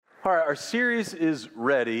All right, our series is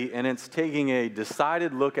ready, and it's taking a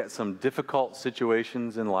decided look at some difficult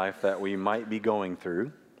situations in life that we might be going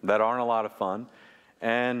through that aren't a lot of fun.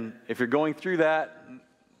 And if you're going through that,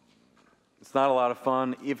 it's not a lot of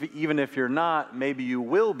fun. Even if you're not, maybe you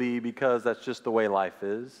will be, because that's just the way life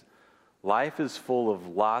is. Life is full of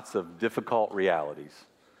lots of difficult realities.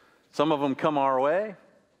 Some of them come our way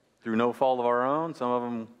through no fault of our own. Some of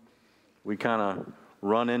them we kind of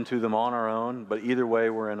run into them on our own, but either way,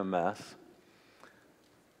 we're in a mess.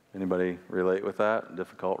 Anybody relate with that?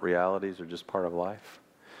 Difficult realities are just part of life.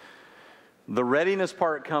 The readiness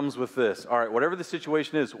part comes with this. All right, whatever the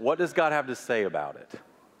situation is, what does God have to say about it?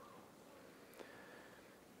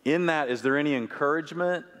 In that, is there any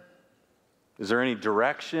encouragement? Is there any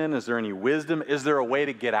direction? Is there any wisdom? Is there a way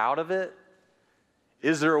to get out of it?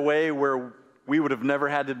 Is there a way where we would have never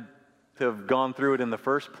had to have gone through it in the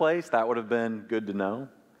first place? That would have been good to know.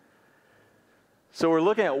 So we're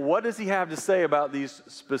looking at, what does he have to say about these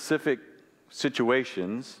specific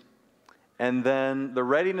situations? And then the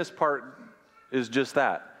readiness part is just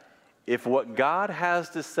that. If what God has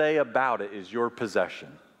to say about it is your possession,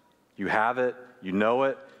 you have it, you know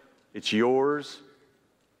it, it's yours,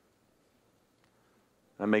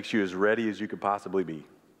 that makes you as ready as you could possibly be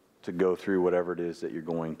to go through whatever it is that you're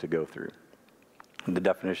going to go through. The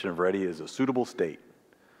definition of ready is a suitable state.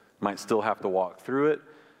 Might still have to walk through it,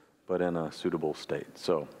 but in a suitable state.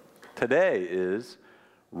 So today is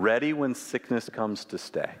ready when sickness comes to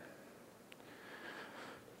stay.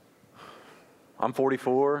 I'm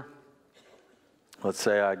 44. Let's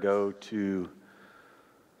say I go to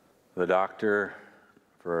the doctor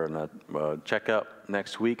for a checkup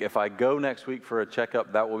next week. If I go next week for a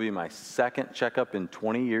checkup, that will be my second checkup in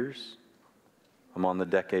 20 years. I'm on the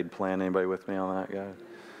decade plan. Anybody with me on that, guys?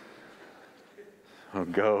 I'll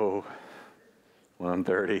go when I'm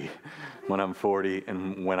 30, when I'm 40,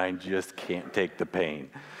 and when I just can't take the pain.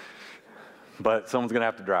 But someone's going to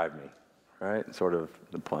have to drive me, right? Sort of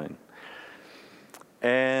the plan.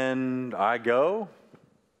 And I go,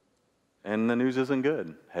 and the news isn't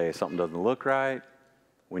good. Hey, something doesn't look right.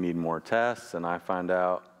 We need more tests, and I find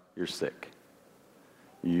out you're sick.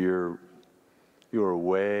 You're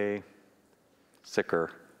way sicker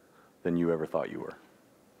than you ever thought you were.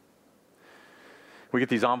 We get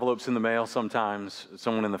these envelopes in the mail sometimes.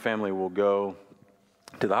 Someone in the family will go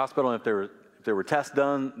to the hospital, and if there were tests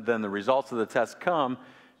done, then the results of the tests come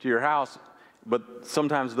to your house. But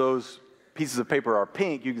sometimes those pieces of paper are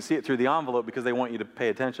pink. You can see it through the envelope because they want you to pay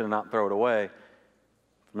attention and not throw it away.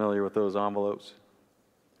 Familiar with those envelopes?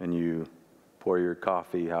 And you pour your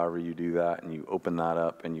coffee, however you do that, and you open that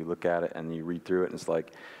up, and you look at it, and you read through it, and it's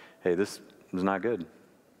like, hey, this is not good.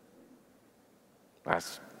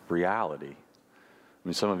 That's reality. I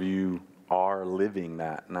mean, some of you are living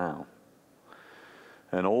that now.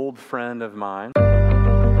 An old friend of mine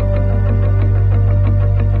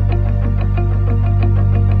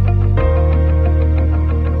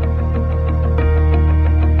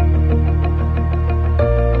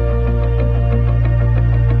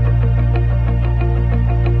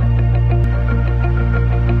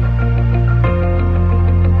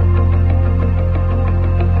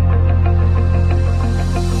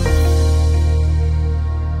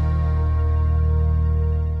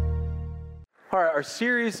Our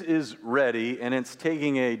series is ready, and it's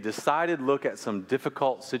taking a decided look at some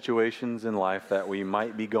difficult situations in life that we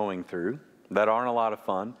might be going through that aren't a lot of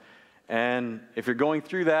fun. And if you're going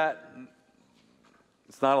through that,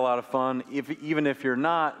 it's not a lot of fun. Even if you're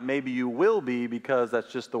not, maybe you will be, because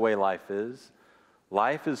that's just the way life is.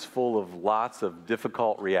 Life is full of lots of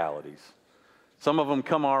difficult realities. Some of them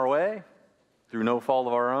come our way through no fault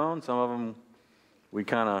of our own. Some of them we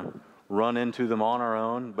kind of run into them on our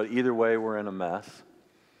own, but either way, we're in a mess.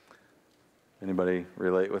 Anybody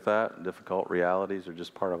relate with that? Difficult realities are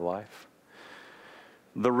just part of life.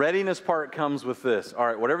 The readiness part comes with this. All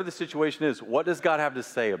right, whatever the situation is, what does God have to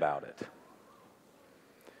say about it?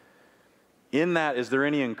 In that, is there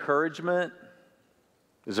any encouragement?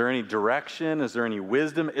 Is there any direction? Is there any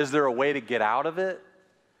wisdom? Is there a way to get out of it?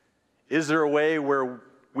 Is there a way where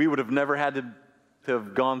we would have never had to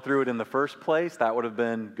have gone through it in the first place? That would have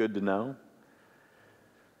been good to know.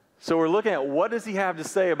 So we're looking at, what does he have to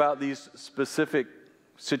say about these specific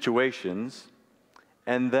situations?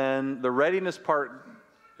 And then the readiness part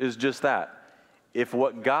is just that. If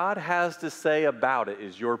what God has to say about it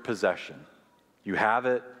is your possession, you have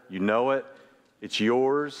it, you know it, it's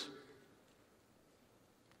yours,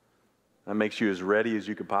 that makes you as ready as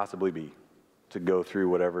you could possibly be to go through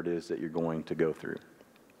whatever it is that you're going to go through.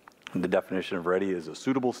 The definition of ready is a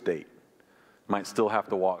suitable state. Might still have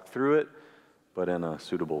to walk through it, but in a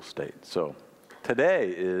suitable state. So today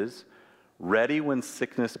is ready when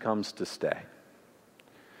sickness comes to stay.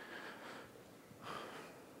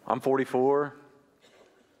 I'm 44.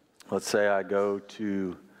 Let's say I go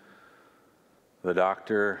to the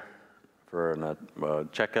doctor for a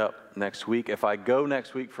checkup next week. If I go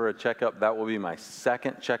next week for a checkup, that will be my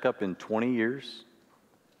second checkup in 20 years.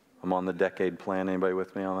 I'm on the decade plan. Anybody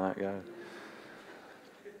with me on that, guys?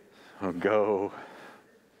 I'll go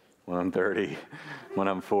when I'm 30, when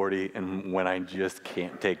I'm 40, and when I just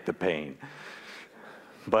can't take the pain.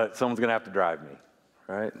 But someone's going to have to drive me,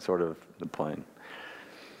 right? Sort of the plan.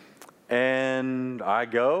 And I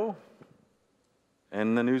go,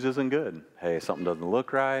 and the news isn't good. Hey, something doesn't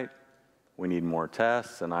look right. We need more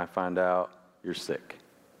tests, and I find out you're sick.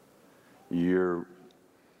 You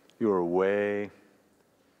are way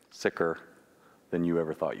sicker than you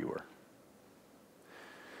ever thought you were.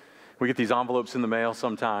 We get these envelopes in the mail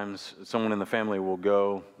sometimes. Someone in the family will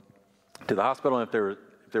go to the hospital, and if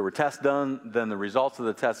there were tests done, then the results of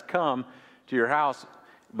the tests come to your house.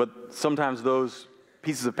 But sometimes those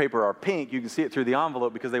pieces of paper are pink. You can see it through the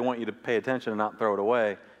envelope because they want you to pay attention and not throw it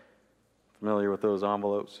away. Familiar with those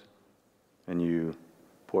envelopes? And you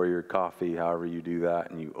pour your coffee, however you do that,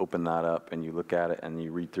 and you open that up, and you look at it, and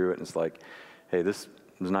you read through it, and it's like, hey, this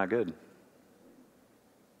is not good.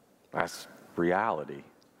 That's reality.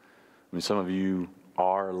 I mean, some of you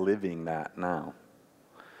are living that now.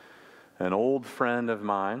 An old friend of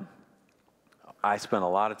mine, I spent a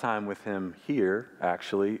lot of time with him here,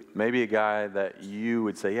 actually. Maybe a guy that you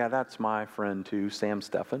would say, yeah, that's my friend too, Sam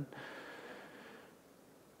Steffen.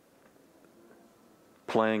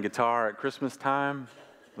 Playing guitar at Christmas time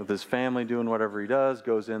with his family, doing whatever he does,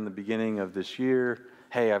 goes in the beginning of this year.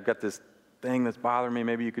 Hey, I've got this thing that's bothering me.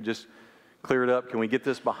 Maybe you could just clear it up. Can we get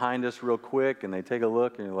this behind us real quick? And they take a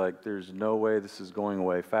look, and you're like, there's no way this is going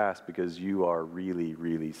away fast because you are really,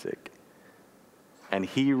 really sick. And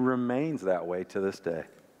he remains that way to this day.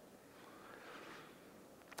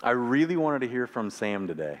 I really wanted to hear from Sam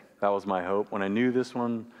today. That was my hope when I knew this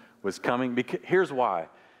one was coming. Here's why.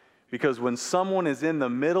 Because when someone is in the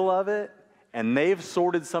middle of it and they've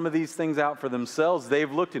sorted some of these things out for themselves, they've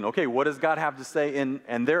looked in, okay, what does God have to say?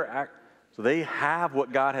 So they have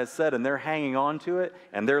what God has said, and they're hanging on to it,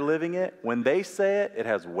 and they're living it. When they say it, it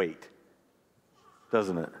has weight,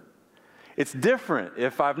 doesn't it? It's different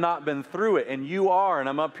if I've not been through it, and you are, and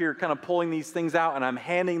I'm up here kind of pulling these things out, and I'm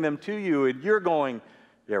handing them to you, and you're going,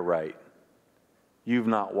 yeah, right. You've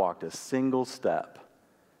not walked a single step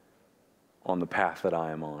on the path that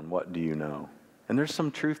I am on. What do you know? And there's some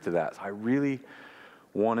truth to that. I really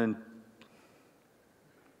wanted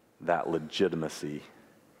that legitimacy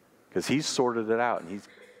because he's sorted it out, and he's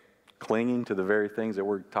clinging to the very things that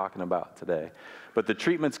we're talking about today. But the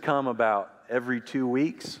treatments come about every 2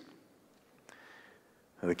 weeks.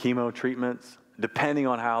 The chemo treatments, depending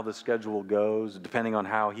on how the schedule goes, depending on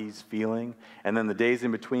how he's feeling. And then the days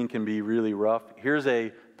in between can be really rough. Here's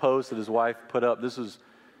a post that his wife put up. This was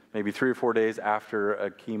maybe 3 or 4 days after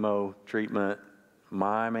a chemo treatment.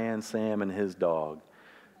 My man Sam and his dog.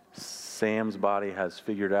 Sam's body has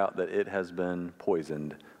figured out that it has been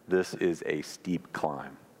poisoned. This is a steep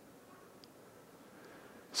climb.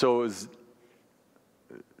 So it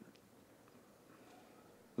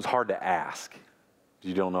was hard to ask.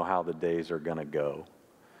 You don't know how the days are going to go.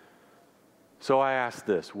 So I asked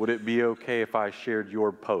this, would it be okay if I shared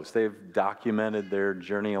your post? They've documented their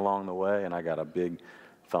journey along the way, and I got a big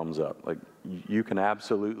thumbs up. Like, you can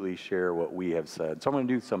absolutely share what we have said. So I'm going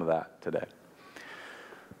to do some of that today.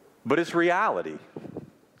 But it's reality.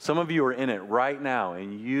 Some of you are in it right now,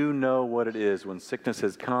 and you know what it is when sickness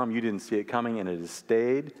has come. You didn't see it coming, and it has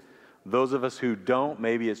stayed. Those of us who don't,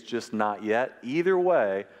 maybe it's just not yet. Either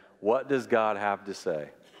way, what does God have to say?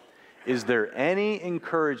 Is there any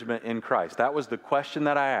encouragement in Christ? That was the question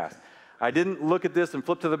that I asked. I didn't look at this and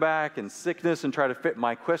flip to the back and sickness and try to fit.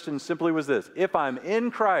 My question simply was this. If I'm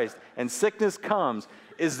in Christ and sickness comes,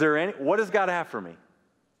 what does God have for me?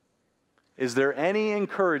 Is there any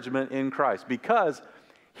encouragement in Christ? Because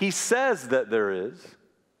he says that there is.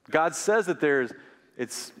 God says that there is.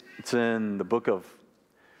 It's in the book of,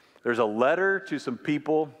 there's a letter to some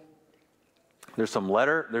people. There's a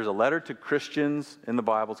letter to Christians in the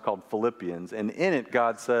Bible. It's called Philippians. And in it,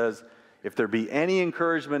 God says, if there be any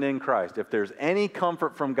encouragement in Christ, if there's any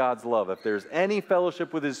comfort from God's love, if there's any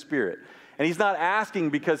fellowship with his Spirit. And he's not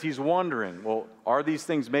asking because he's wondering, well, are these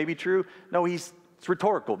things maybe true? No, it's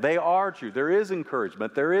rhetorical. They are true. There is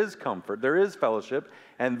encouragement. There is comfort. There is fellowship.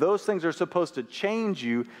 And those things are supposed to change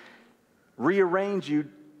you, rearrange you,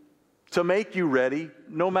 to make you ready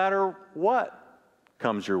no matter what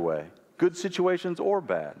comes your way. Good situations or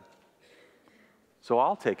bad. So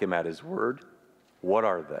I'll take him at his word. what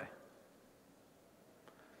are they?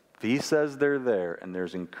 If he says they're there and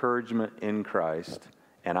there's encouragement in Christ,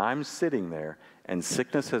 and I'm sitting there and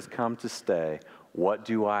sickness has come to stay, what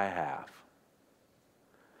do I have?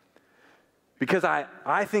 Because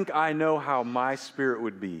I think I know how my spirit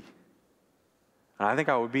would be. And I think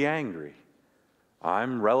I would be angry.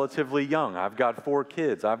 I'm relatively young. I've got 4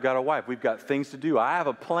 kids. I've got a wife. We've got things to do. I have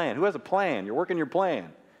a plan. Who has a plan? You're working your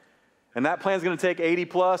plan. And that plan's going to take 80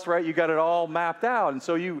 plus, right? You got it all mapped out. And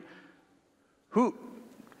so who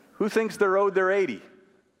thinks they're owed their 80?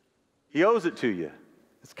 He owes it to you.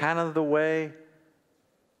 It's kind of the way,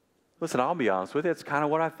 listen, I'll be honest with you, it's kind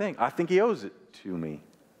of what I think. I think he owes it to me.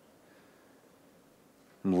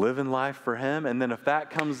 I'm living life for him, and then if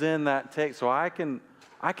that comes in, that takes, so I can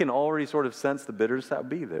already sort of sense the bitterness that would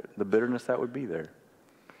be there,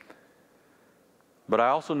 But I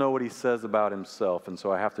also know what he says about himself, and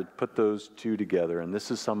so I have to put those two together, and this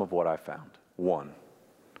is some of what I found. 1,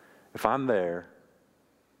 if I'm there,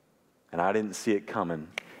 and I didn't see it coming,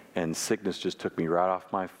 and sickness just took me right off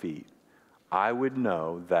my feet, I would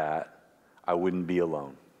know that I wouldn't be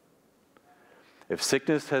alone. If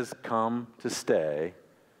sickness has come to stay,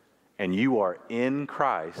 and you are in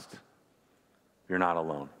Christ, you're not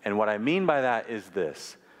alone. And what I mean by that is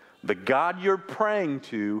this. The God you're praying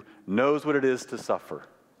to knows what it is to suffer.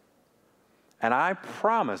 And I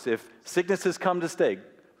promise, if sickness has come to stay,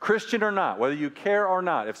 Christian or not, whether you care or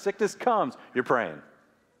not, if sickness comes, you're praying.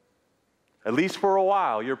 At least for a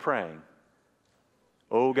while, you're praying.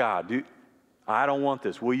 Oh God, I don't want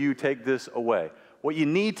this. Will you take this away? What you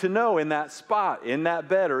need to know in that spot, in that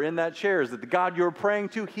bed, or in that chair is that the God you're praying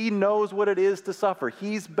to, he knows what it is to suffer.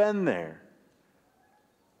 He's been there.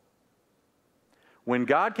 When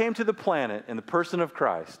God came to the planet in the person of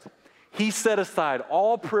Christ, he set aside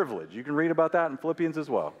all privilege. You can read about that in Philippians as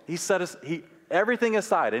well. He set everything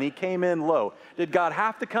aside, and he came in low. Did God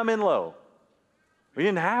have to come in low? He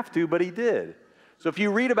didn't have to, but he did. So if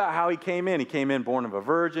you read about how he came in born of a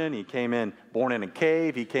virgin, he came in born in a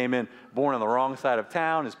cave, he came in born on the wrong side of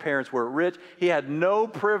town, his parents weren't rich, he had no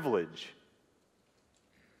privilege.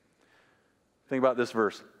 Think about this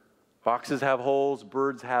verse. Foxes have holes,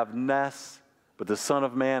 birds have nests, but the Son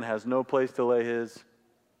of Man has no place to lay his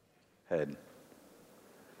head.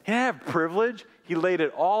 He didn't have privilege, he laid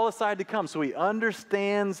it all aside to come, so he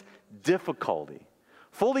understands difficulty.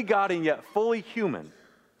 Fully God and yet fully human.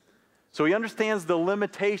 So he understands the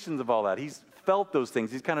limitations of all that. He's felt those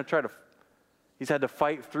things. He's had to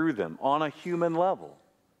fight through them on a human level.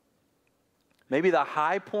 Maybe the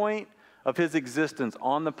high point of his existence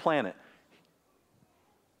on the planet,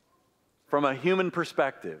 from a human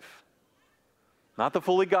perspective, not the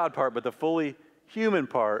fully God part, but the fully human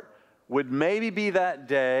part, would maybe be that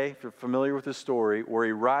day, if you're familiar with the story, where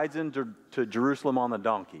he rides into Jerusalem on the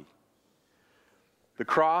donkey. The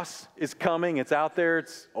cross is coming. It's out there.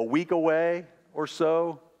 It's a week away or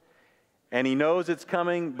so. And he knows it's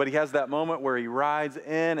coming, but he has that moment where he rides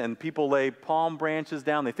in and people lay palm branches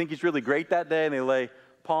down. They think he's really great that day, and they lay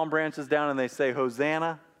palm branches down and they say,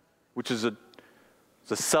 Hosanna, which is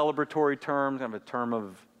it's a celebratory term, kind of a term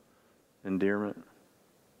of endearment.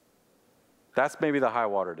 That's maybe the high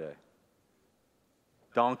water day.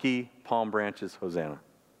 Donkey, palm branches, Hosanna.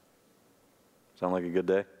 Sound like a good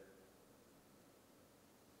day?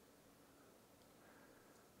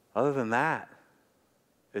 Other than that,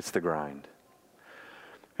 it's the grind.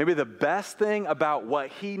 Maybe the best thing about what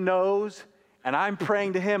he knows, and I'm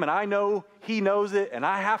praying to him, and I know he knows it, and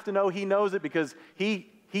I have to know he knows it because he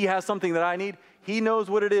has something that I need. He knows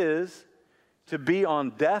what it is to be on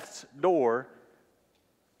death's door.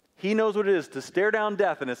 He knows what it is to stare down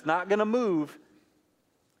death, and it's not going to move,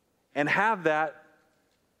 and have that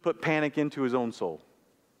put panic into his own soul.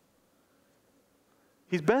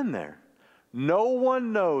 He's been there. No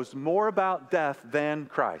one knows more about death than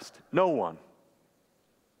Christ. No one.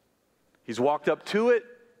 He's walked up to it.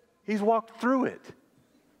 He's walked through it.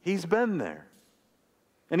 He's been there.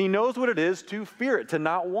 And he knows what it is to fear it, to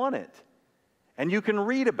not want it. And you can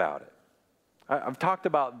read about it. I've talked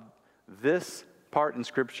about this part in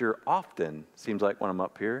Scripture often, seems like when I'm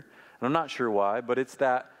up here. And I'm not sure why, but it's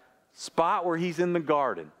that spot where he's in the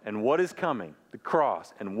garden. And what is coming? The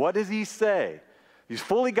cross. And what does he say? He's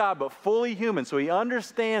fully God, but fully human, so he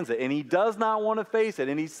understands it, and he does not want to face it.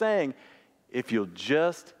 And he's saying, if you'll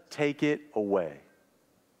just take it away.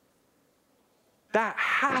 That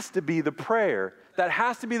has to be the prayer. That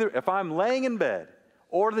has to be if I'm laying in bed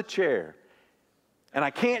or the chair, and I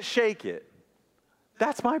can't shake it,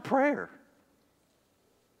 that's my prayer.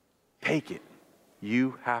 Take it.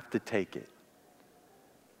 You have to take it.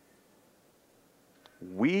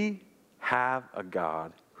 We have a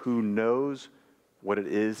God who knows what it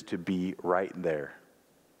is to be right there.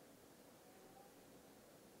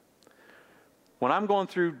 When I'm going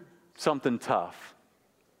through something tough,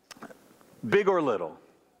 big or little,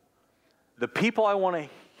 the people I want to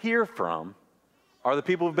hear from are the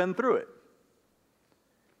people who've been through it.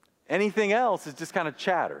 Anything else is just kind of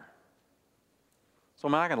chatter.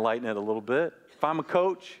 So I can lighten it a little bit. If I'm a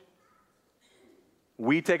coach,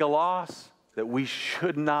 we take a loss that we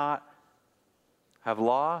should not have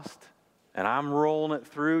lost, and I'm rolling it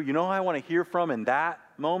through. You know who I want to hear from in that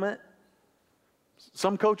moment?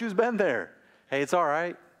 Some coach who's been there. Hey, it's all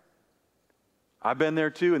right. I've been there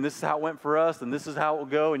too, and this is how it went for us, and this is how it will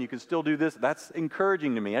go, and you can still do this. That's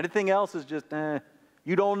encouraging to me. Anything else is just,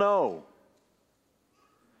 you don't know.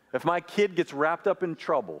 If my kid gets wrapped up in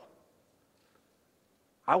trouble,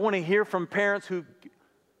 I want to hear from parents who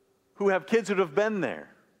have kids who have been there,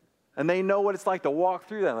 and they know what it's like to walk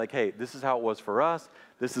through that. Like, hey, this is how it was for us.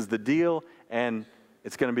 This is the deal, and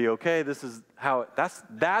it's going to be okay. This is how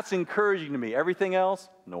that's encouraging to me. Everything else,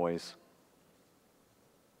 noise.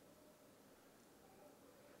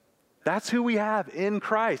 That's who we have in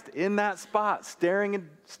Christ, in that spot,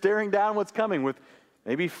 staring down what's coming with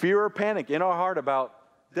maybe fear or panic in our heart about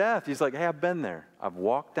death. He's like, hey, I've been there. I've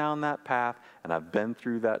walked down that path, and I've been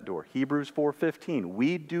through that door. Hebrews 4:15,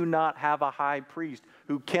 we do not have a high priest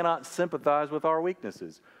who cannot sympathize with our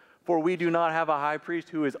weaknesses. For we do not have a high priest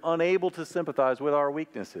who is unable to sympathize with our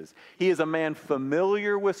weaknesses. He is a man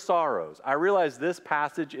familiar with sorrows. I realize this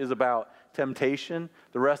passage is about temptation.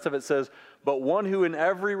 The rest of it says, but one who in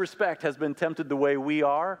every respect has been tempted the way we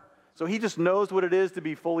are. So he just knows what it is to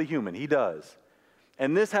be fully human. He does.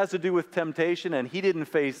 And this has to do with temptation, and we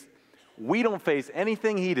don't face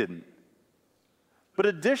anything he didn't. But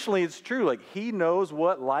additionally, it's true, like he knows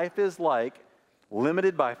what life is like,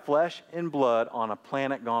 limited by flesh and blood on a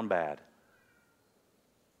planet gone bad.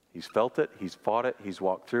 He's felt it, he's fought it, he's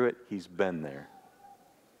walked through it, he's been there.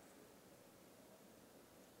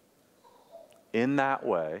 In that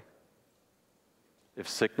way, if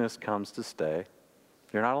sickness comes to stay,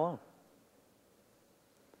 you're not alone.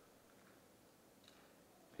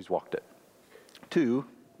 He's walked it. 2,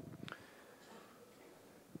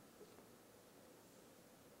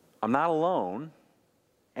 I'm not alone,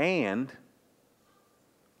 and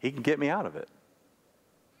he can get me out of it.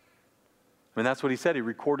 I mean, that's what he said. He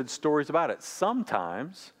recorded stories about it.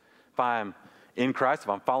 Sometimes, if I'm in Christ, if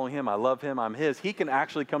I'm following him, I love him, I'm his, he can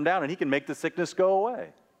actually come down and he can make the sickness go away.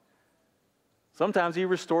 Sometimes he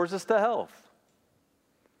restores us to health.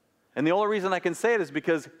 And the only reason I can say it is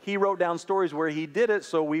because he wrote down stories where he did it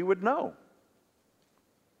so we would know.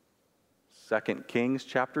 2 Kings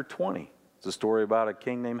chapter 20. It's a story about a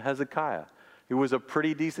king named Hezekiah. He was a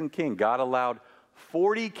pretty decent king. God allowed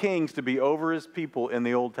 40 kings to be over his people in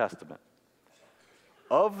the Old Testament.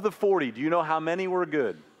 Of the 40, do you know how many were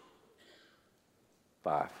good?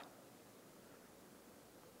 5.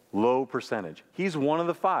 Low percentage. He's one of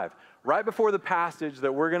the 5. Right before the passage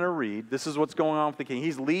that we're going to read, this is what's going on with the king.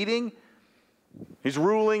 He's leading, he's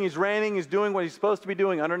ruling, he's reigning, he's doing what he's supposed to be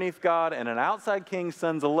doing underneath God, and an outside king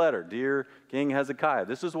sends a letter. Dear King Hezekiah,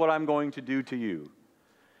 this is what I'm going to do to you.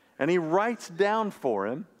 And he writes down for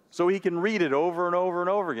him so he can read it over and over and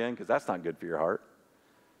over again, because that's not good for your heart.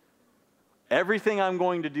 Everything I'm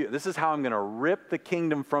going to do, this is how I'm going to rip the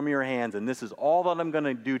kingdom from your hands, and this is all that I'm going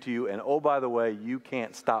to do to you, and oh, by the way, you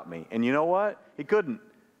can't stop me. And you know what? He couldn't.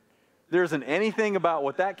 There isn't anything about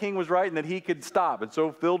what that king was writing that he could stop. And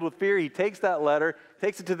so filled with fear, he takes that letter,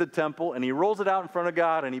 takes it to the temple, and he rolls it out in front of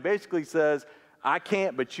God, and he basically says, I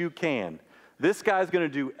can't, but you can. This guy's going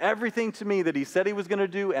to do everything to me that he said he was going to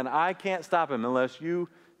do, and I can't stop him unless you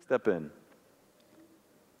step in.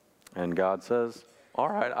 And God says, all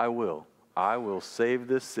right, I will. I will save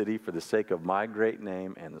this city for the sake of my great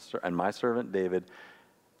name and my servant David.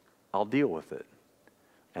 I'll deal with it.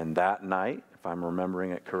 And that night, if I'm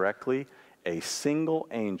remembering it correctly, a single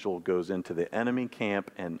angel goes into the enemy camp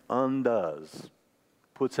and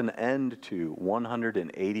puts an end to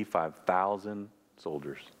 185,000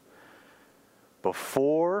 soldiers.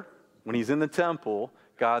 When he's in the temple,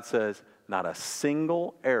 God says, not a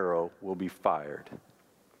single arrow will be fired.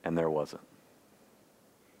 And there wasn't.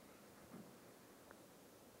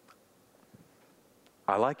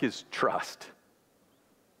 I like his trust.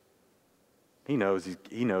 He knows he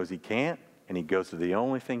can't, and he goes to the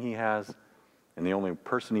only thing he has and the only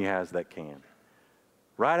person he has that can.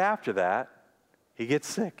 Right after that, he gets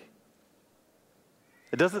sick.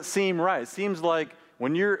 It doesn't seem right. It seems like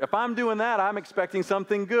if I'm doing that, I'm expecting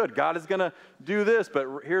something good. God is going to do this, but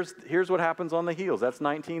here's what happens on the heels. That's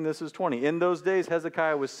 19, this is 20. In those days,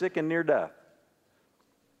 Hezekiah was sick and near death.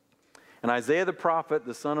 And Isaiah the prophet,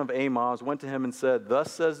 the son of Amoz, went to him and said,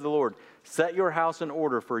 Thus says the Lord, set your house in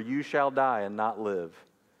order, for you shall die and not live.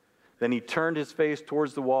 Then he turned his face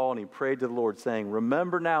towards the wall and he prayed to the Lord, saying,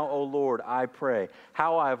 Remember now, O Lord, I pray,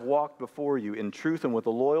 how I have walked before you in truth and with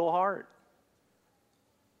a loyal heart.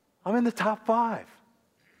 I'm in the top 5.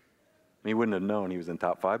 He wouldn't have known he was in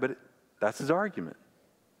top 5, but that's his argument.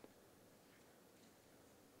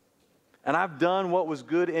 And I've done what was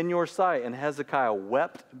good in your sight. And Hezekiah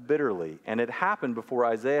wept bitterly. And it happened before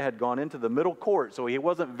Isaiah had gone into the middle court, so he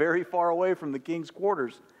wasn't very far away from the king's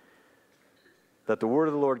quarters, that the word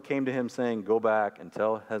of the Lord came to him, saying, Go back and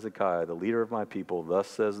tell Hezekiah, the leader of my people, thus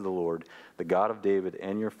says the Lord, the God of David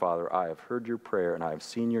and your father, I have heard your prayer, and I have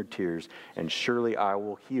seen your tears, and surely I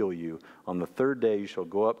will heal you. On the 3rd day you shall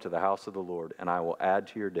go up to the house of the Lord, and I will add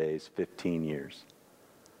to your days 15 years.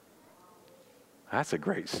 That's a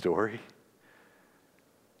great story.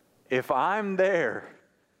 If I'm there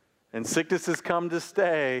and sickness has come to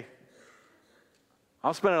stay,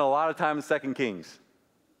 I'm spending a lot of time in 2 Kings.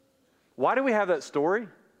 Why do we have that story?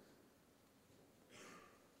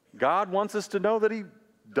 God wants us to know that he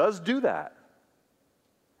does do that.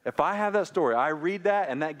 If I have that story, I read that,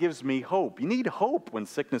 and that gives me hope. You need hope when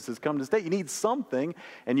sickness has come to stay. You need something,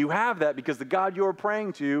 and you have that because the God you're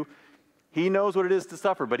praying to, he knows what it is to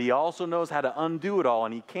suffer, but he also knows how to undo it all,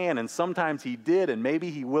 and he can, and sometimes he did, and maybe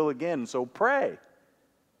he will again, so pray.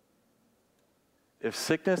 If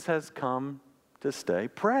sickness has come to stay,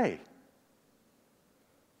 pray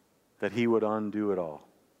that he would undo it all.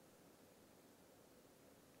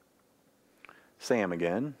 Sam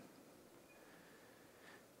again.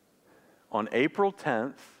 On April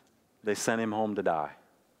 10th, they sent him home to die.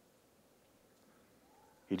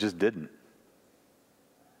 He just didn't.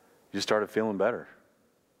 He just started feeling better.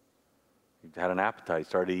 He had an appetite,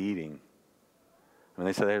 started eating. And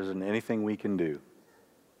they said, there isn't anything we can do.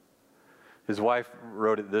 His wife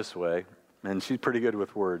wrote it this way, and she's pretty good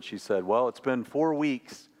with words. She said, well, it's been 4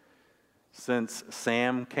 weeks since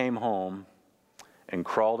Sam came home and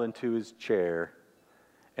crawled into his chair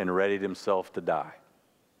and readied himself to die. ...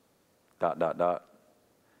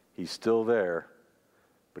 He's still there,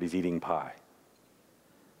 but he's eating pie.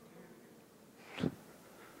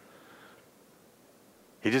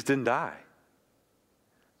 He just didn't die.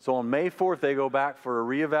 So on May 4th, they go back for a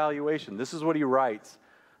reevaluation. This is what he writes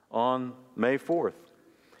on May 4th.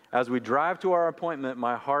 As we drive to our appointment,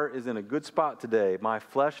 my heart is in a good spot today. My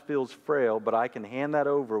flesh feels frail, but I can hand that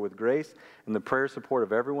over with grace and the prayer support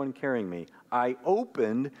of everyone carrying me. I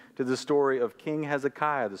opened to the story of King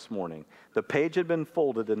Hezekiah this morning. The page had been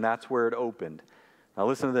folded, and that's where it opened. Now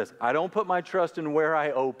listen to this. I don't put my trust in where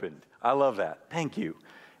I opened. I love that. Thank you.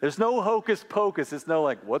 There's no hocus pocus. It's no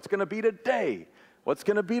like, what's going to be today? What's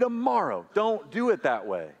going to be tomorrow? Don't do it that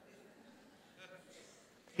way.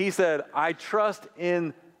 He said, I trust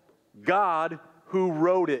in God who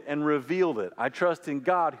wrote it and revealed it. I trust in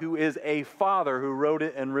God who is a father who wrote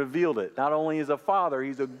it and revealed it. Not only is a father,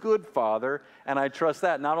 he's a good father, and I trust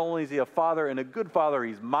that. Not only is he a father and a good father,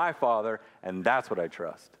 he's my father, and that's what I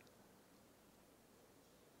trust.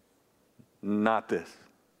 Not this.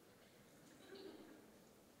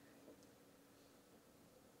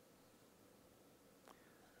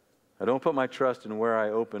 I don't put my trust in where I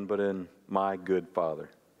open, but in my good Father.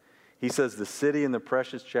 He says the city in the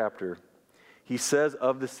precious chapter, he says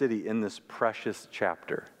of the city in this precious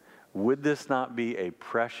chapter, would this not be a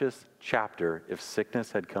precious chapter if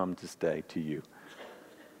sickness had come to stay to you?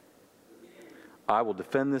 I will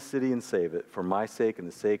defend this city and save it for my sake and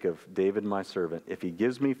the sake of David my servant. If he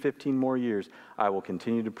gives me 15 more years, I will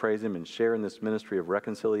continue to praise him and share in this ministry of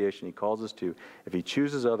reconciliation he calls us to. If he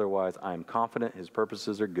chooses otherwise, I am confident his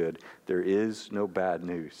purposes are good. There is no bad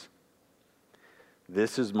news.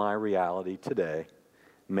 This is my reality today.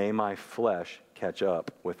 May my flesh catch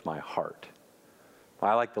up with my heart.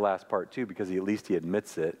 I like the last part too because at least he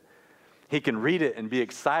admits it. He can read it and be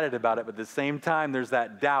excited about it, but at the same time, there's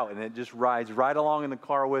that doubt, and it just rides right along in the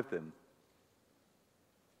car with him.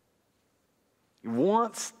 He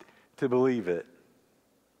wants to believe it.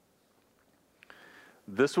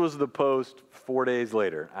 This was the post 4 days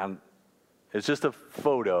later. It's just a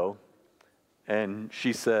photo, and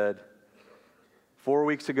she said, 4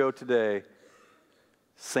 weeks ago today,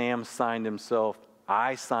 Sam signed himself.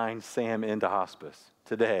 I signed Sam into hospice.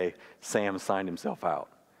 Today, Sam signed himself out.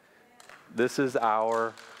 This is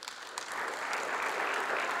our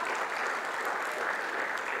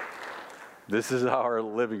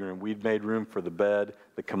living room. We'd made room for the bed,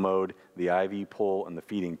 the commode, the IV pole, and the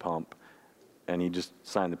feeding pump. And he just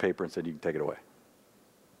signed the paper and said, you can take it away.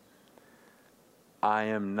 I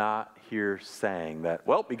am not here saying that,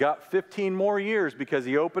 well, we got 15 more years because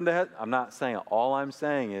he opened a head. I'm not saying it. All I'm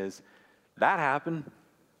saying is that happened.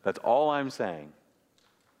 That's all I'm saying.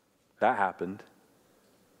 That happened.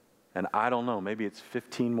 And I don't know. Maybe it's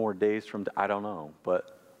 15 more days from, I don't know.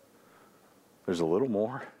 But there's a little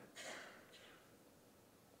more.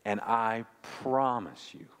 And I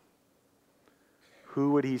promise you,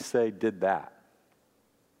 who would he say did that?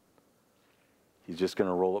 He's just going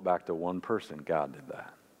to roll it back to one person. God did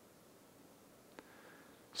that.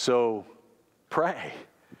 So pray.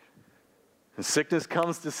 And sickness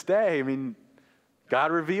comes to stay. I mean,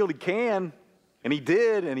 God revealed he can, and he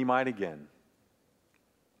did, and he might again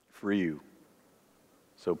for you.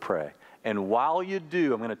 So pray. And while you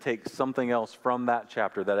do, I'm going to take something else from that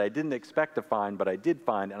chapter that I didn't expect to find, but I did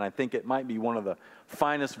find, and I think it might be one of the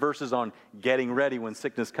finest verses on getting ready when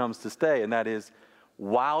sickness comes to stay, and that is,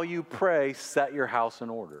 while you pray, set your house in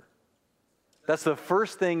order. That's the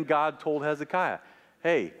first thing God told Hezekiah.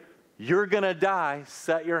 Hey, you're going to die,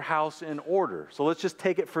 set your house in order. So let's just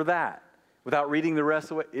take it for that. Without reading the rest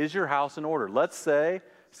of it, is your house in order? Let's say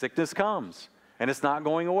sickness comes and it's not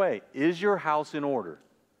going away. Is your house in order?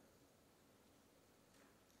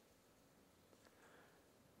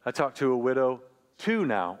 I talked to a widow, two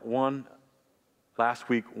now, one last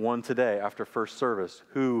week, one today after first service,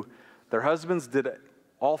 who their husbands did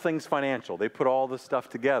all things financial. They put all this stuff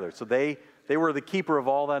together. So they were the keeper of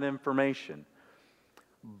all that information.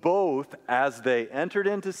 Both, as they entered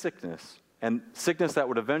into sickness, and sickness that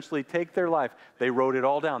would eventually take their life, they wrote it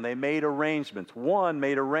all down. They made arrangements. One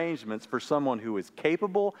made arrangements for someone who is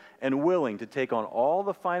capable and willing to take on all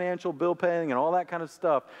the financial bill paying and all that kind of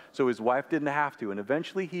stuff so his wife didn't have to. And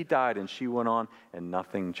eventually he died and she went on and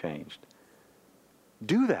nothing changed.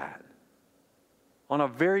 Do that. On a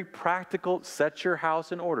very practical, set your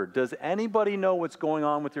house in order. Does anybody know what's going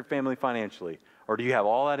on with your family financially? Or do you have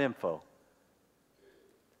all that info?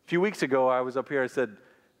 A few weeks ago, I was up here, I said,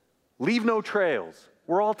 leave no trails.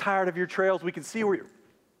 We're all tired of your trails. We see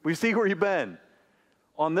where you've been.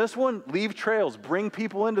 On this one, leave trails. Bring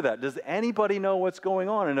people into that. Does anybody know what's going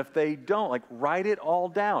on? And if they don't, write it all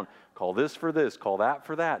down. Call this for this. Call that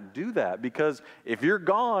for that. Do that. Because if you're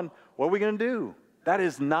gone, what are we going to do? That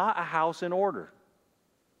is not a house in order.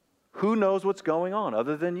 Who knows what's going on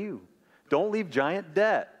other than you? Don't leave giant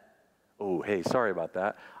debt. Oh, hey, sorry about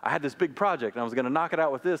that. I had this big project, and I was going to knock it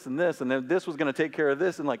out with this, and then this was going to take care of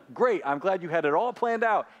this, and great, I'm glad you had it all planned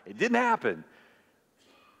out. It didn't happen.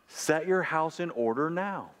 Set your house in order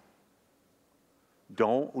now.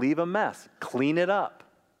 Don't leave a mess. Clean it up.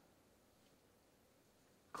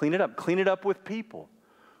 Clean it up. Clean it up with people.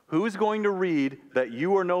 Who's going to read that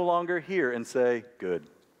you are no longer here and say, good?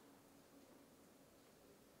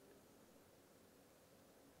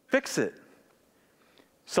 Fix it.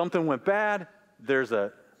 Something went bad. There's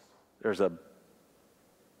a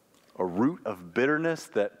root of bitterness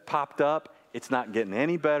that popped up. It's not getting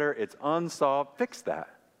any better. It's unsolved. Fix that.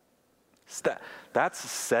 That's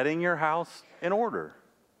setting your house in order.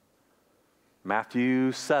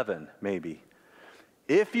 Matthew 7, maybe.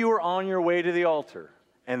 If you are on your way to the altar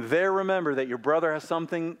and there remember that your brother has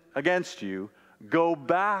something against you, go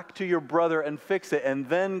back to your brother and fix it, and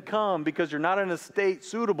then come, because you're not in a state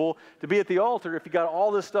suitable to be at the altar if you got all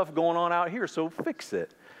this stuff going on out here, so fix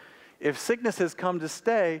it. If sickness has come to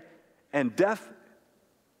stay and death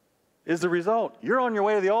is the result, you're on your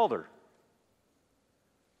way to the altar.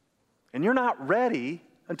 And you're not ready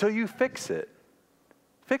until you fix it.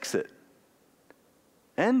 Fix it.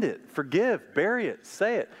 End it. Forgive. Bury it.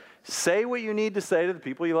 Say it. Say what you need to say to the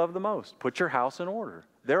people you love the most. Put your house in order.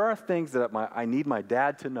 There are things that I need my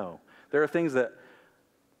dad to know. There are things that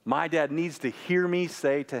my dad needs to hear me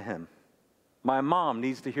say to him. My mom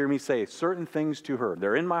needs to hear me say certain things to her.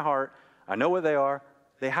 They're in my heart. I know what they are.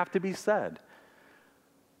 They have to be said.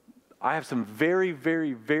 I have some very,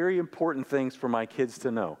 very, very important things for my kids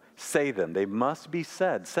to know. Say them. They must be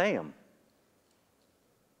said. Say them.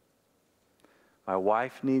 My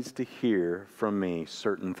wife needs to hear from me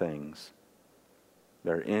certain things.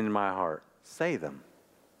 They're in my heart. Say them.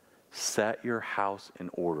 Set your house in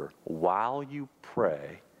order while you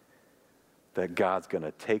pray that God's going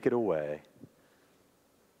to take it away.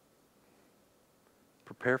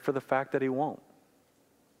 Prepare for the fact that he won't.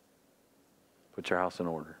 Put your house in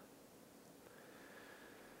order.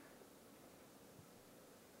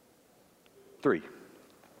 Three,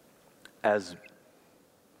 as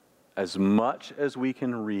much as we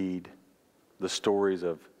can read the stories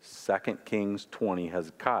of 2 Kings 20,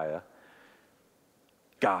 Hezekiah,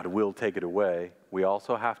 God will take it away, we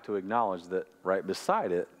also have to acknowledge that right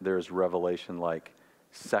beside it, there's revelation like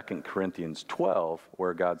 2 Corinthians 12,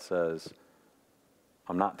 where God says,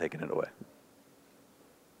 I'm not taking it away.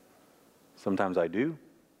 Sometimes I do,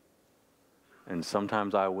 and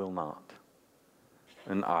sometimes I will not.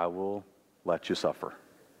 And I will let you suffer.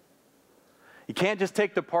 You can't just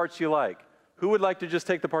take the parts you like. Who would like to just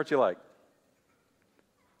take the parts you like?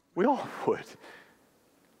 We all would.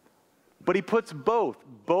 But he puts both.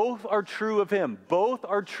 Both are true of him. Both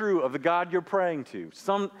are true of the God you're praying to.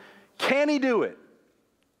 Can he do it?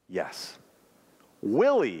 Yes.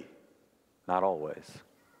 Will he? Not always.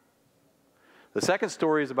 The second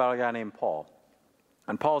story is about a guy named Paul.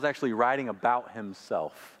 And Paul is actually writing about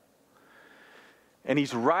himself. And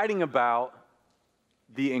he's writing about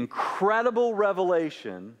the incredible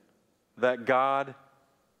revelation that God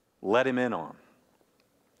let him in on.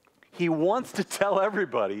 He wants to tell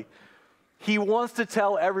everybody, he wants to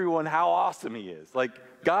tell everyone how awesome he is. Like,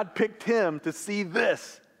 God picked him to see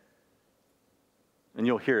this. And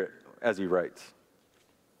you'll hear it as he writes.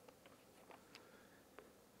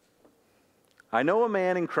 I know a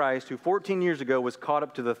man in Christ who 14 years ago was caught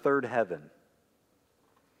up to the third heaven.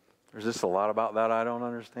 There's just a lot about that I don't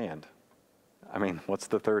understand. I mean, what's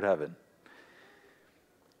the third heaven?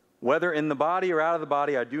 Whether in the body or out of the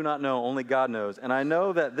body, I do not know. Only God knows. And I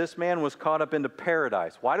know that this man was caught up into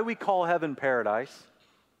paradise. Why do we call heaven paradise?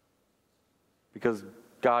 Because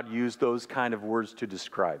God used those kind of words to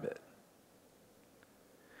describe it.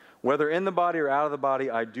 Whether in the body or out of the body,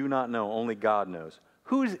 I do not know. Only God knows.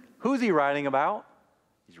 Who's he writing about?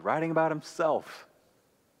 He's writing about himself.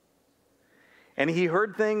 And he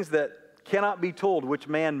heard things that cannot be told, which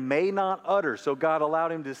man may not utter. So God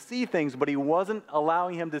allowed him to see things, but he wasn't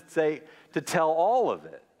allowing him to tell all of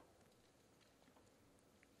it.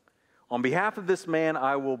 On behalf of this man,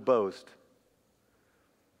 I will boast.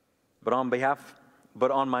 But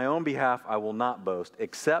on my own behalf, I will not boast,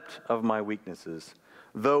 except of my weaknesses.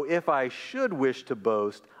 Though if I should wish to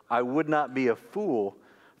boast, I would not be a fool,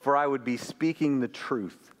 for I would be speaking the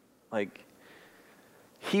truth. Like,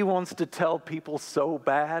 he wants to tell people so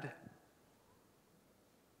bad.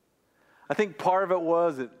 I think part of it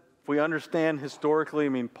was that if we understand historically, I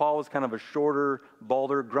mean, Paul was kind of a shorter,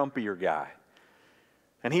 balder, grumpier guy.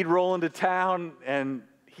 And he'd roll into town and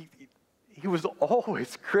he was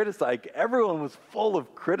always criticized. Everyone was full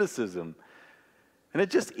of criticism. And it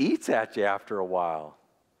just eats at you after a while.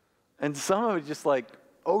 And some of it just like,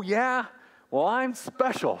 oh yeah, well, I'm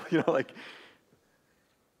special. You know, like,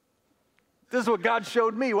 this is what God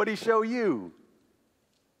showed me. What did he show you?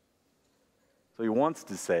 So he wants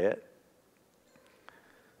to say it.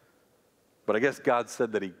 But I guess God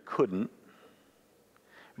said that he couldn't.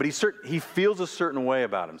 But he feels a certain way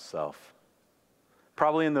about himself.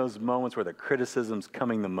 Probably in those moments where the criticism's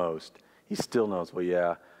coming the most, he still knows,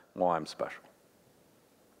 well, I'm special.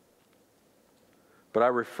 But I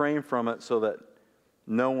refrain from it so that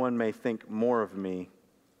no one may think more of me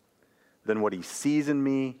than what he sees in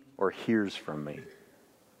me or hears from me.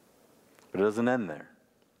 But it doesn't end there.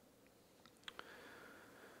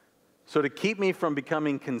 So to keep me from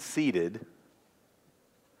becoming conceited,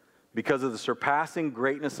 because of the surpassing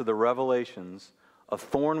greatness of the revelations, a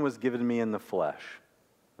thorn was given me in the flesh.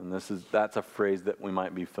 And that's a phrase that we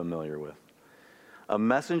might be familiar with. A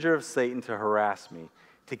messenger of Satan to harass me,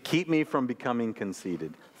 to keep me from becoming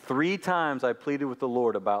conceited. 3 times I pleaded with the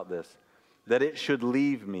Lord about this, that it should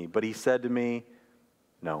leave me. But he said to me,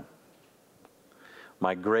 no.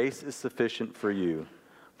 My grace is sufficient for you,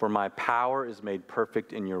 for my power is made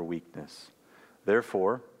perfect in your weakness.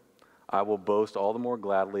 Therefore, I will boast all the more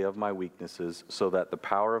gladly of my weaknesses, so that the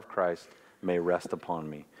power of Christ may rest upon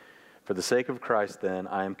me. For the sake of Christ, then,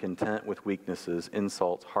 I am content with weaknesses,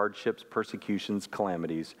 insults, hardships, persecutions,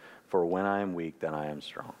 calamities, for when I am weak, then I am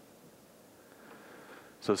strong.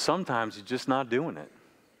 So sometimes you're just not doing it.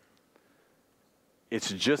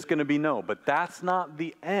 It's just going to be no, but that's not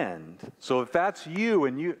the end. So if that's you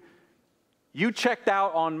and you checked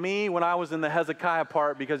out on me when I was in the Hezekiah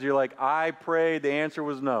part because you're like, I prayed, the answer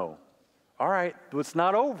was no. All right, it's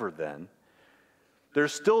not over then.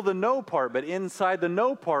 There's still the no part, but inside the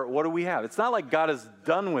no part, what do we have? It's not like God is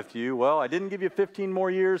done with you. Well, I didn't give you 15 more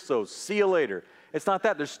years, so see you later. It's not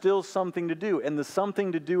that. There's still something to do. And the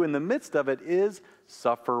something to do in the midst of it is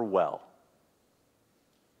suffer well.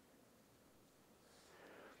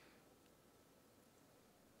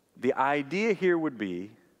 The idea here would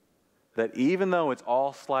be that even though it's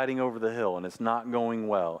all sliding over the hill and it's not going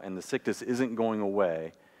well and the sickness isn't going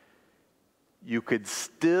away, you could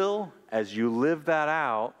still, as you live that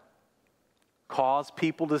out, cause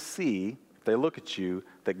people to see, if they look at you,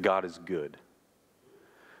 that God is good.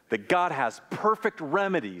 That God has perfect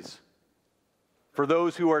remedies for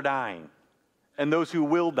those who are dying and those who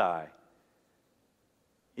will die,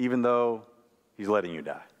 even though He's letting you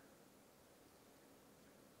die.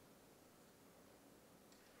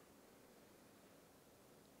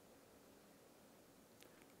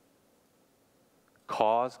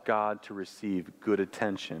 Cause God to receive good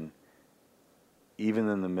attention even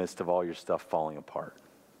in the midst of all your stuff falling apart.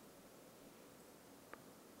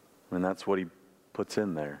 And that's what he puts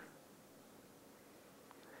in there.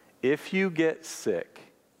 If you get sick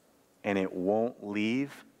and it won't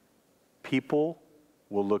leave, people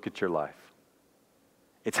will look at your life.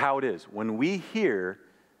 It's how it is. When we hear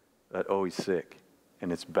that, oh, he's sick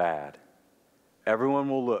and it's bad,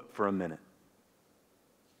 everyone will look for a minute.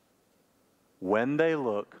 When they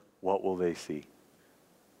look, what will they see?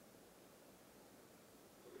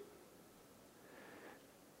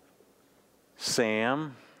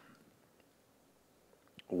 Sam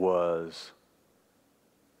was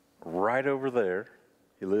right over there.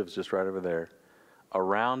 He lives just right over there,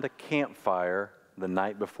 around a campfire the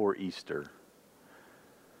night before Easter.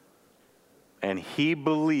 And he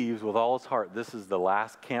believes with all his heart this is the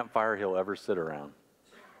last campfire he'll ever sit around.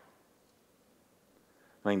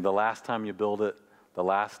 I mean, the last time you build it, the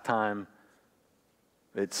last time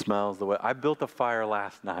it smells the way. I built a fire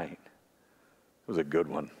last night. It was a good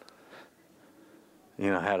one.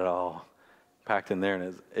 You know, I had it all packed in there,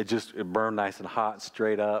 and it burned nice and hot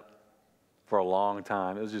straight up for a long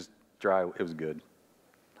time. It was just dry. It was good.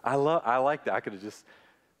 I liked it. I could have just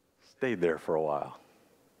stayed there for a while.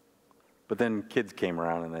 But then kids came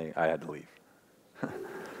around, and I had to leave.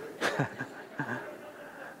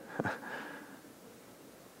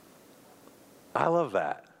 I love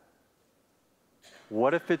that.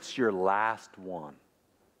 What if it's your last one?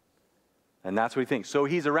 And that's what he thinks. So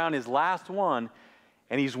he's around his last one,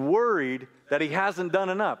 and he's worried that he hasn't done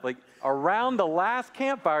enough. Like around the last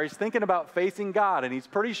campfire, he's thinking about facing God, and he's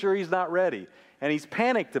pretty sure he's not ready. And he's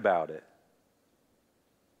panicked about it.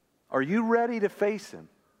 Are you ready to face him?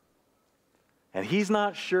 And he's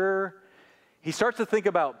not sure. He starts to think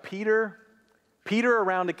about Peter. Peter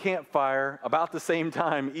around a campfire, about the same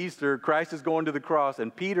time, Easter, Christ is going to the cross,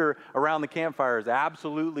 and Peter around the campfire is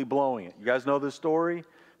absolutely blowing it. You guys know this story?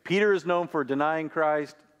 Peter is known for denying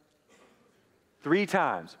Christ 3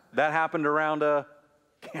 times. That happened around a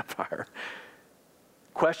campfire.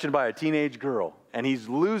 Questioned by a teenage girl, and he's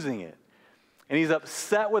losing it. And he's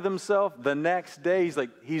upset with himself the next day.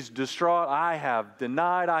 He's distraught.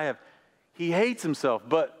 He hates himself,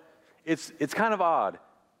 but it's kind of odd.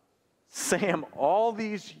 Sam, all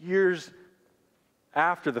these years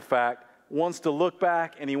after the fact, wants to look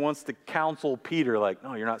back and he wants to counsel Peter like,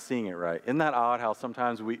 no, you're not seeing it right. Isn't that odd how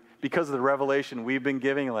sometimes because of the revelation we've been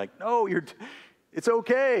giving, like, no, it's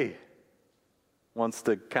okay. Wants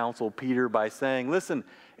to counsel Peter by saying, listen,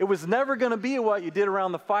 it was never going to be what you did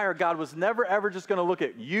around the fire. God was never, ever just going to look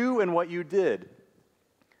at you and what you did.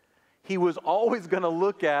 He was always going to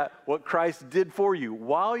look at what Christ did for you.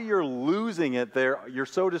 While you're losing it there, you're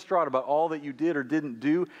so distraught about all that you did or didn't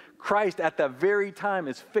do, Christ at that very time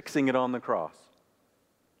is fixing it on the cross.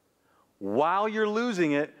 While you're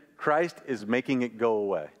losing it, Christ is making it go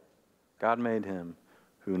away. God made him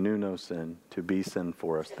who knew no sin to be sin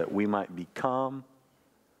for us, that we might become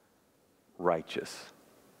righteous.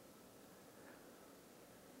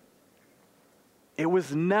 It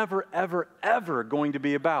was never, ever, ever going to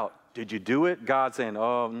be about, did you do it? God saying,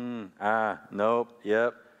 nope,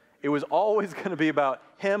 yep. It was always going to be about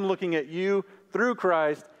him looking at you through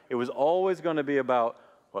Christ. It was always going to be about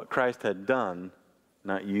what Christ had done,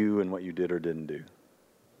 not you and what you did or didn't do.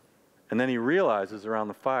 And then he realizes around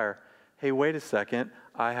the fire, hey, wait a second,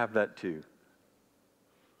 I have that too.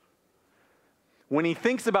 When he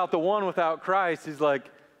thinks about the one without Christ, he's like,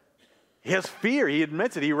 he has fear. He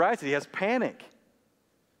admits it. He writes it. He has panic.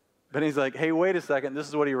 But he's like, hey, wait a second. This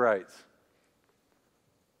is what he writes.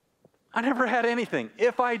 I never had anything.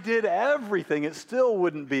 If I did everything, it still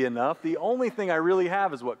wouldn't be enough. The only thing I really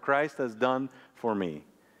have is what Christ has done for me.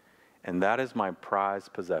 And that is my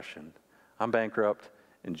prized possession. I'm bankrupt,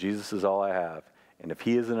 and Jesus is all I have. And if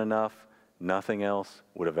he isn't enough, nothing else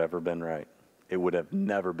would have ever been right. It would have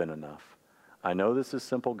never been enough. I know this is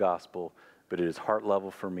simple gospel, but it is heart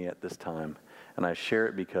level for me at this time. And I share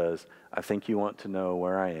it because I think you want to know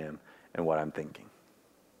where I am and what I'm thinking.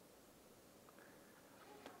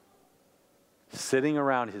 Sitting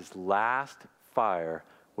around his last fire,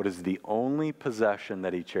 what is the only possession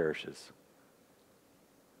that he cherishes?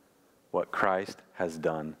 What Christ has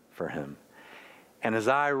done for him. And as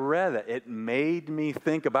I read it, it made me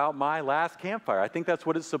think about my last campfire. I think that's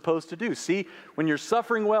what it's supposed to do. See, when you're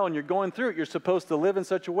suffering well and you're going through it, you're supposed to live in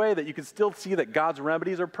such a way that you can still see that God's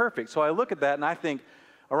remedies are perfect. So I look at that and I think,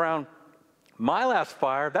 around my last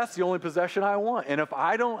fire, that's the only possession I want. And if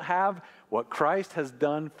I don't have what Christ has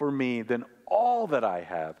done for me, then all that I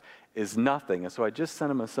have is nothing. And so I just sent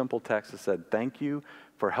him a simple text that said, thank you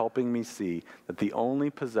for helping me see that the only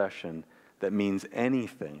possession that means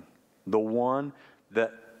anything, the one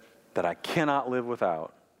that I cannot live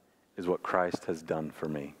without, is what Christ has done for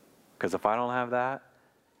me. Because if I don't have that,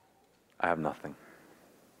 I have nothing.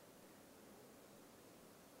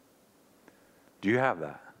 Do you have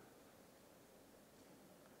that?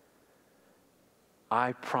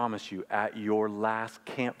 I promise you, at your last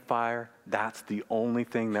campfire, that's the only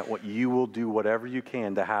thing that what you will do whatever you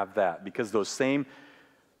can to have that. Because those same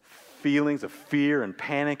feelings of fear and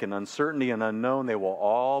panic and uncertainty and unknown, they will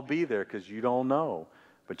all be there because you don't know,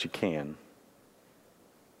 but you can.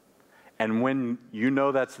 And when you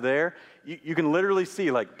know that's there, you can literally see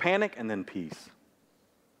like panic and then peace.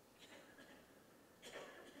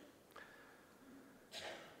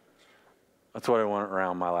 That's what I want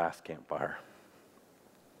around my last campfire.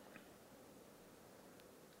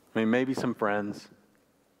 I mean, maybe some friends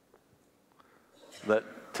that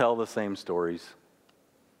tell the same stories.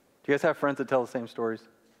 Do you guys have friends that tell the same stories?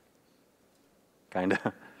 Kind of.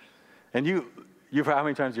 And you've how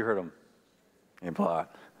many times you heard them? A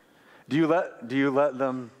lot. Do you let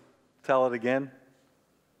them tell it again?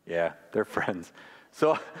 Yeah, they're friends.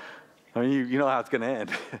 So, I mean, you know how it's going to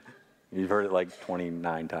end. You've heard it like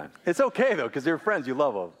 29 times. It's okay, though, because they're friends. You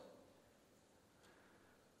love them.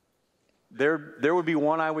 There would be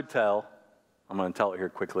one I would tell. I'm going to tell it here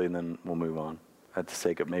quickly, and then we'll move on, at the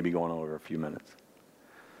sake of maybe going over a few minutes.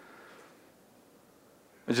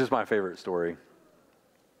 It's just my favorite story.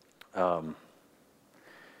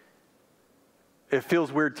 It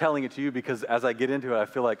feels weird telling it to you because as I get into it, I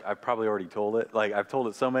feel like I've probably already told it. Like, I've told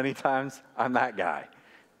it so many times, I'm that guy.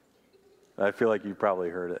 I feel like you've probably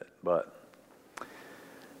heard it, but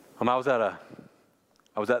I was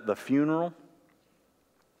at the funeral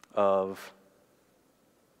of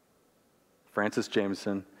Francis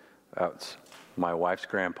Jameson. That's my wife's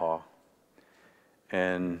grandpa,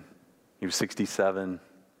 and he was 67.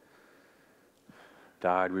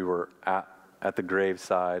 Died. We were at the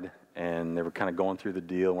graveside, and they were kind of going through the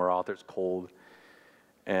deal, and we're out there. It's cold,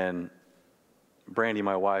 and Brandy,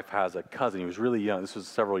 my wife, has a cousin. He was really young. This was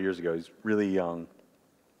several years ago. He's really young.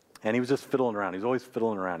 And he was just fiddling around. He was always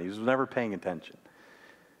fiddling around. He was never paying attention.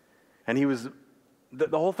 And he was, the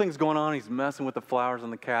whole thing's going on. He's messing with the flowers on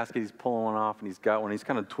the casket. He's pulling one off, and he's got one. He's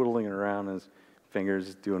kind of twiddling it around in his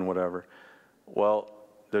fingers, doing whatever. Well,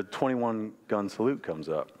 the 21 gun salute comes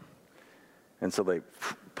up. And so they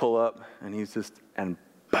pull up, and he's just, and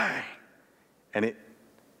bang! And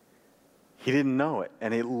he didn't know it.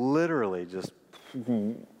 And it literally just,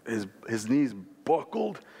 his knees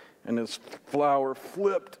buckled, and his flower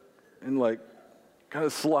flipped, and like, kind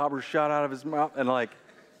of slobber shot out of his mouth, and like,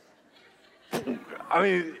 I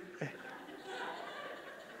mean,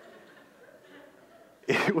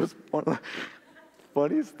 it was one of the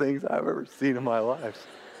funniest things I've ever seen in my life.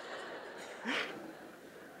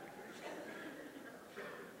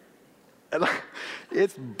 And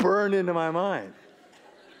it's burned into my mind.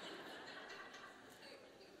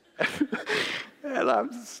 And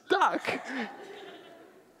I'm stuck.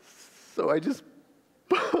 So I just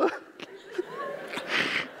put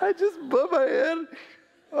my head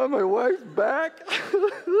on my wife's back.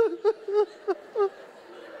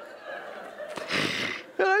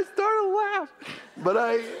 And I started to laugh. But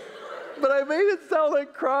I made it sound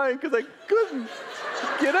like crying because I couldn't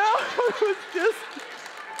get out. It was just...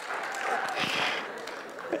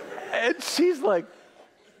 And she's like,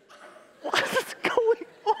 what is going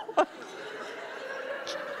on?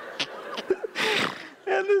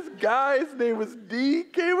 And this guy, his name was D,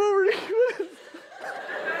 came over to me.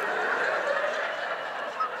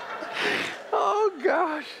 Oh,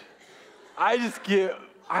 gosh.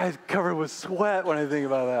 I'm covered with sweat when I think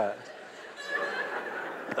about that.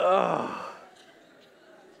 Oh,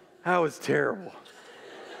 that was terrible.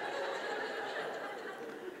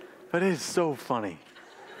 But it is so funny.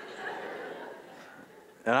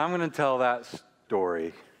 And I'm going to tell that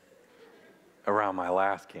story around my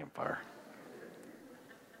last campfire.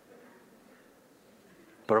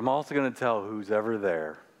 But I'm also going to tell who's ever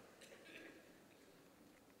there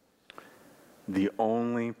the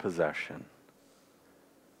only possession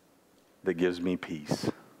that gives me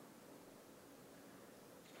peace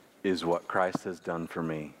is what Christ has done for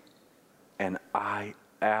me. And I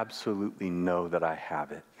absolutely know that I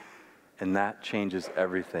have it. And that changes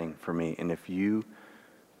everything for me. And if you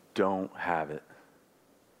don't have it,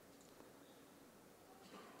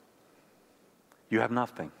 you have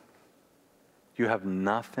nothing. You have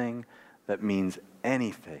nothing that means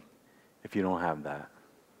anything if you don't have that.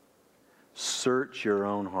 Search your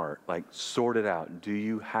own heart. Like, sort it out. Do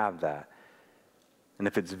you have that? And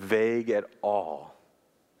if it's vague at all,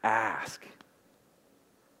 ask.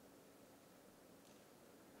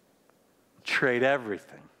 Trade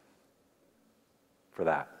everything for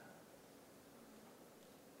that.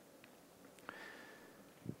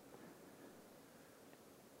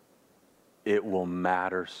 It will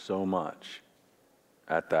matter so much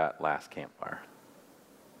at that last campfire.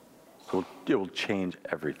 It will change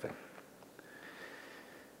everything.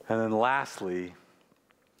 And then lastly,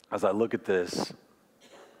 as I look at this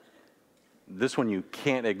one you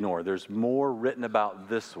can't ignore. There's more written about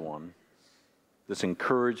this one, this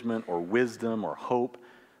encouragement or wisdom or hope.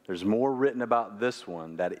 There's more written about this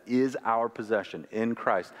one that is our possession in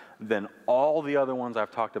Christ than all the other ones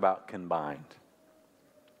I've talked about combined.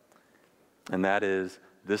 And that is,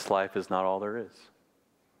 this life is not all there is.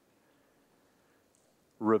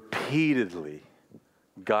 Repeatedly,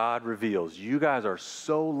 God reveals, you guys are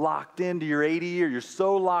so locked into your 80 year, you're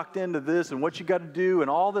so locked into this and what you got to do and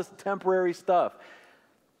all this temporary stuff.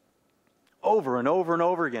 Over and over and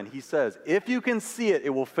over again, he says, if you can see it, it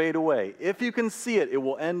will fade away. If you can see it, it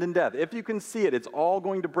will end in death. If you can see it, it's all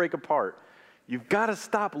going to break apart. You've got to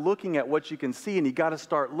stop looking at what you can see and you got to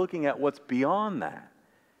start looking at what's beyond that.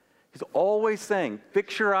 He's always saying,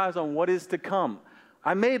 fix your eyes on what is to come.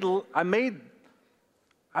 I made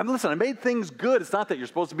things good. It's not that you're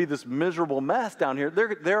supposed to be this miserable mess down here.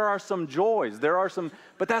 There are some joys.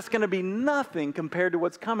 But that's going to be nothing compared to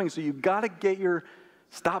what's coming. So you've got to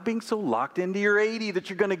stop being so locked into your 80 that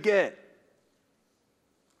you're going to get.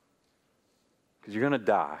 Because you're going to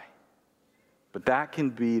die. But that can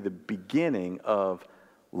be the beginning of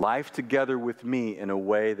life together with me in a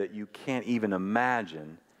way that you can't even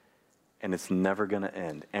imagine. And it's never going to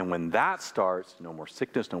end. And when that starts, no more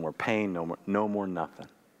sickness, no more pain, no more nothing.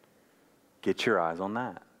 Get your eyes on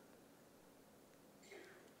that.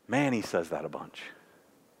 Man, he says that a bunch.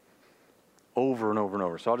 Over and over and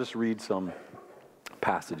over. So I'll just read some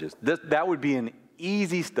passages. That would be an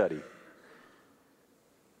easy study.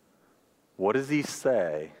 What does he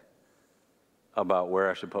say about where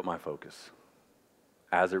I should put my focus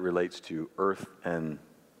as it relates to earth and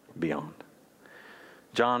beyond?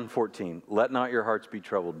 John 14, let not your hearts be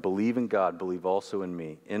troubled. Believe in God, believe also in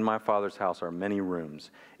me. In my Father's house are many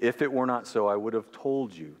rooms. If it were not so, I would have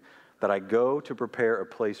told you that I go to prepare a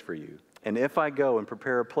place for you. And if I go and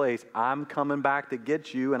prepare a place, I'm coming back to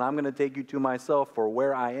get you, and I'm going to take you to myself, for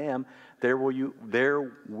where I am, there will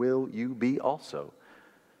you be also.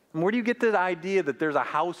 And where do you get the idea that there's a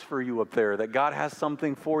house for you up there, that God has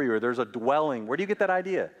something for you, or there's a dwelling? Where do you get that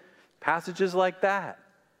idea? Passages like that.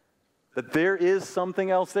 That there is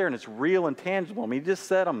something else there, and it's real and tangible. I mean, he just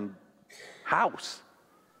said, house.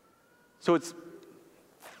 So it's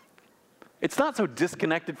not so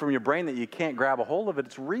disconnected from your brain that you can't grab a hold of it.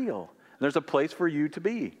 It's real. And there's a place for you to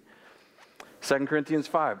be. 2 Corinthians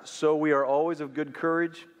 5, so we are always of good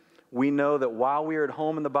courage. We know that while we are at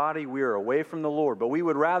home in the body, we are away from the Lord. But we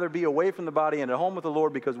would rather be away from the body and at home with the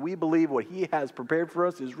Lord because we believe what he has prepared for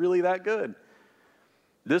us is really that good.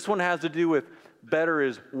 This one has to do with better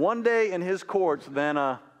is one day in his courts than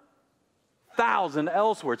 1,000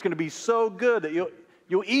 elsewhere. It's going to be so good that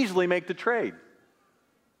you'll easily make the trade.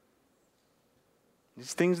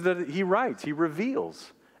 These things that he writes, he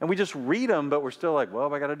reveals. And we just read them, but we're still like,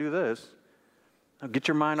 well, I got to do this. Now get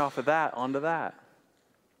your mind off of that onto that.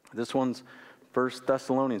 This one's 1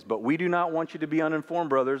 Thessalonians. But we do not want you to be uninformed,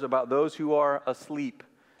 brothers, about those who are asleep.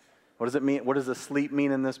 What does it mean? What does asleep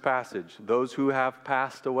mean in this passage? Those who have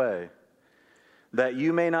passed away. That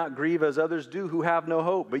you may not grieve as others do who have no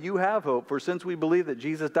hope. But you have hope, for since we believe that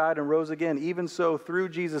Jesus died and rose again, even so through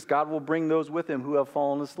Jesus God will bring those with him who have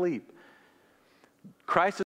fallen asleep. Christ